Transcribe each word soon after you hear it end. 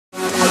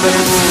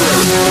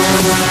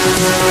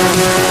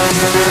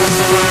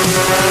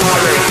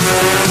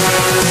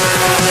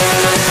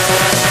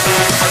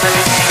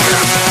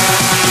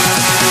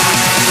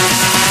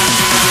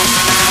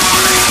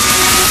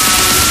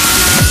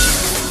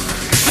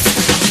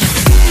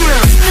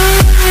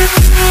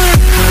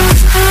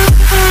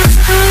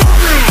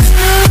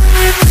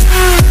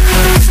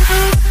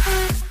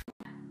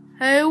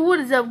Hey, what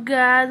is up,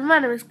 guys? My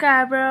name is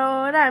Skype,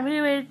 bro, and I'm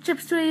here with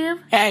Chipsweave.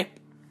 Hey.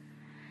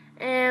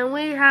 And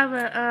we have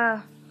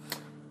a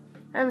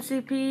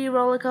MCP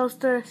roller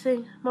coaster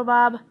thing,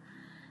 mabob.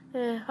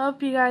 And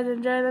hope you guys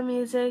enjoy the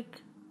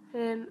music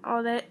and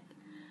all that.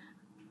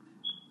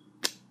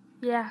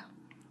 Yeah.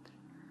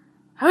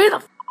 Hurry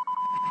the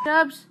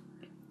Dubs.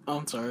 Oh,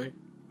 I'm sorry.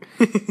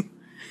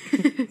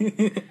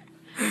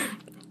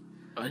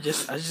 I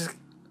just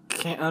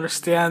can't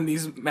understand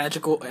these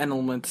magical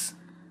elements.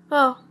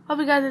 Well, hope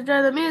you guys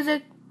enjoy the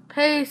music.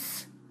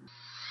 Peace.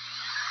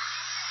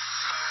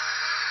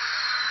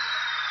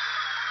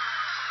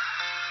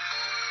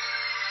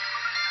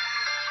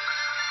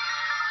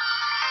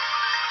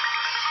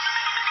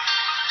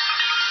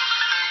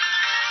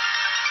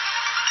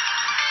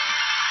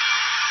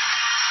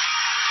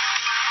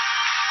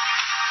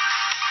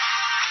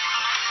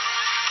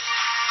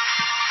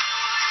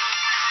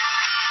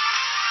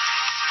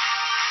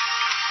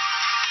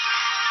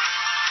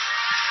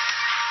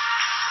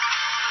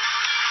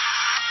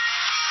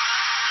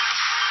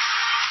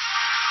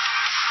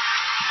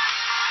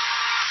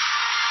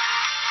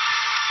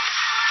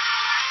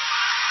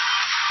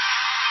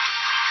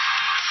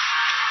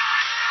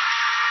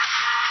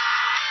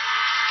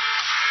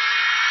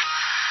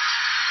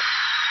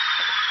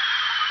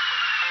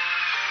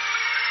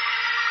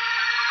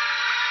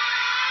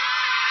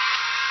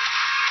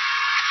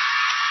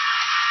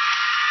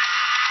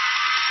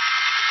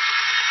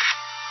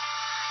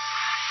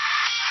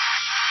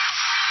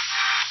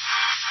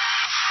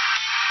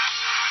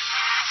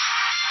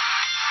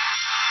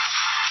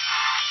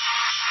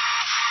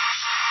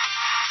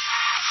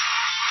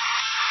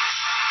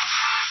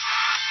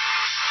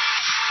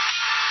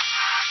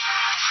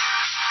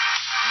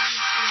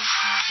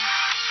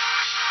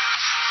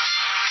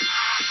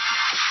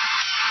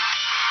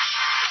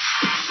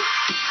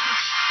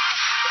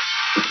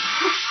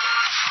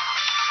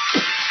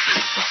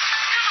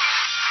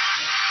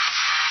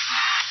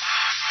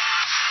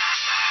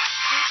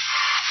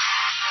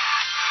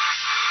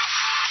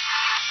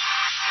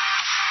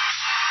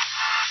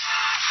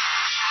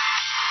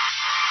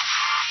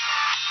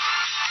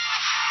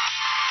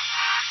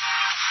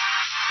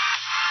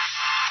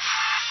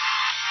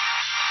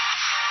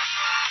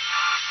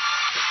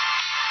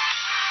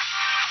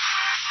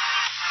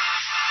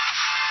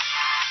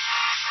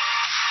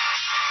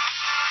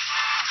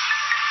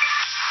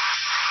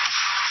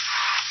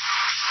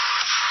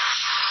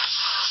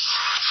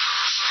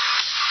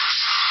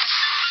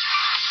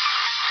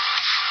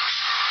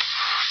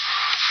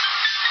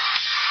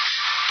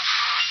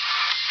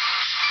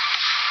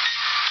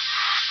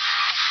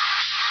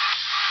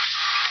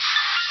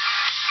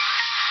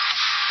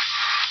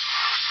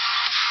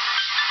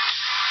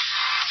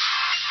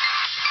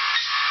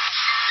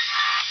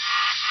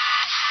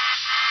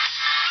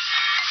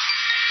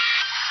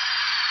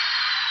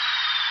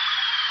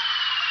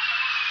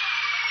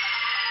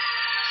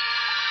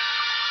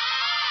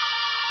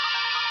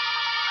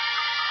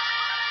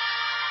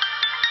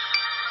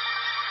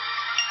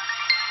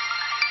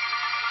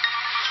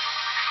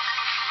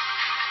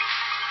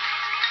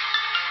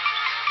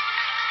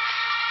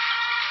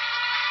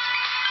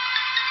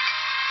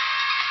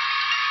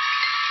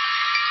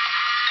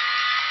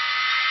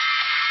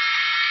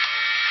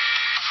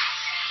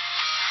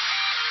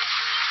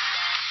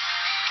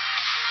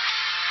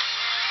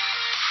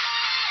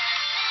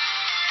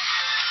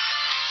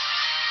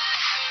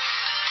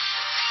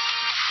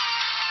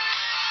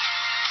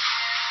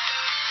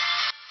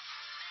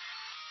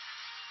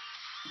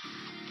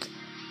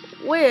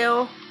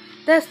 Well,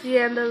 that's the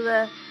end of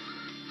the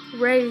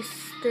race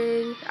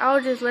thing.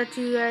 I'll just let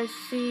you guys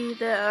see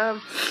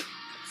the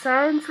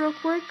sounds real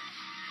quick.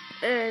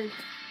 And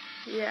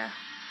yeah,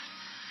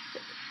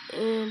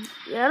 I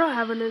don't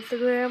have an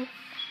Instagram,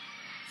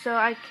 so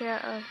I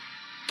can't.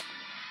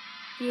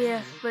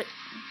 But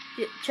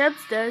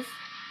Chubbs does.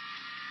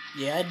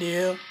 Yeah, I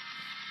do.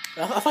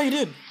 I thought you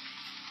did.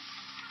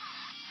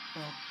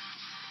 Oh.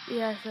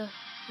 Yeah. So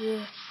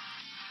yeah.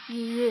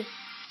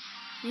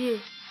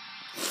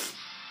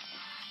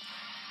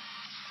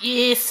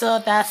 Yeah, so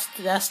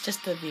that's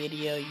just a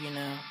video, you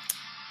know.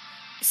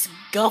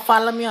 Go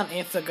follow me on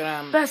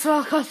Instagram. Best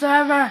roller coaster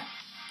ever.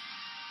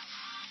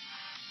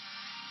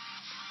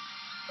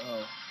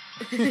 Oh.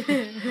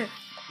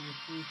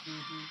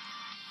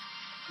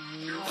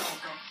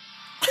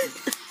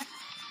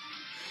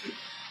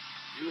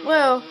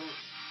 Well,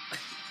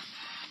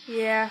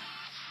 yeah.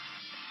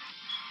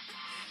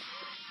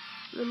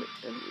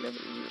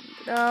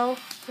 No.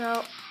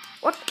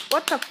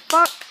 What the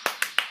fuck?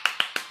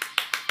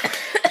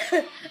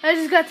 I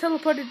just got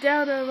teleported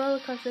down a roller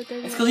coaster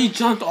thing. It's because he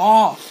jumped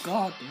off.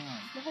 God damn.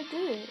 No, I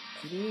did.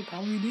 You did?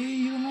 Probably did.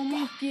 You don't know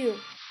me? Fuck you.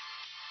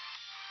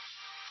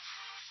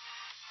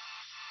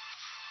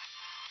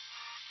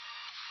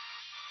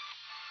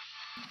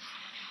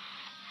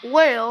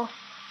 Well,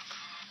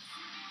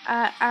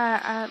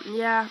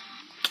 yeah.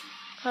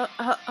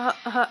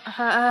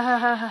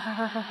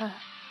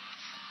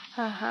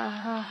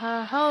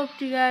 Hope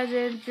you guys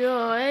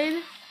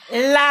enjoyed.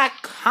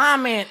 Like,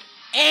 comment,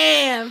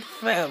 and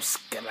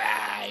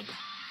subscribe.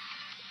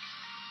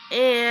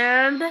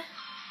 And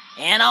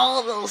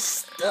all those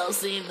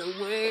stuffs in the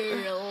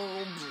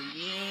world,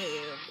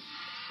 yeah.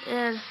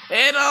 And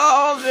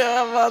all the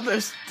other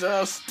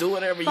stuff. Do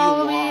whatever you want.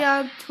 follow me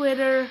on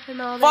Twitter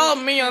and all that.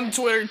 Follow me on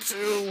Twitter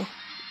too.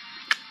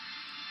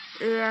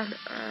 And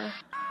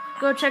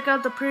go check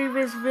out the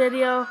previous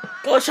video.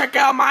 Go check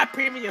out my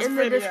previous in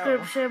video. the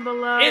description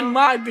below. In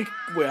my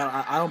well,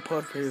 I don't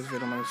put previous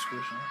video in my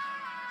description.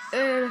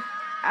 And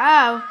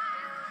I'll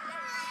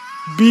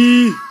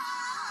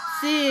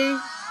see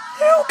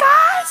you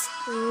guys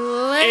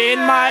later in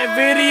my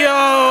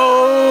video.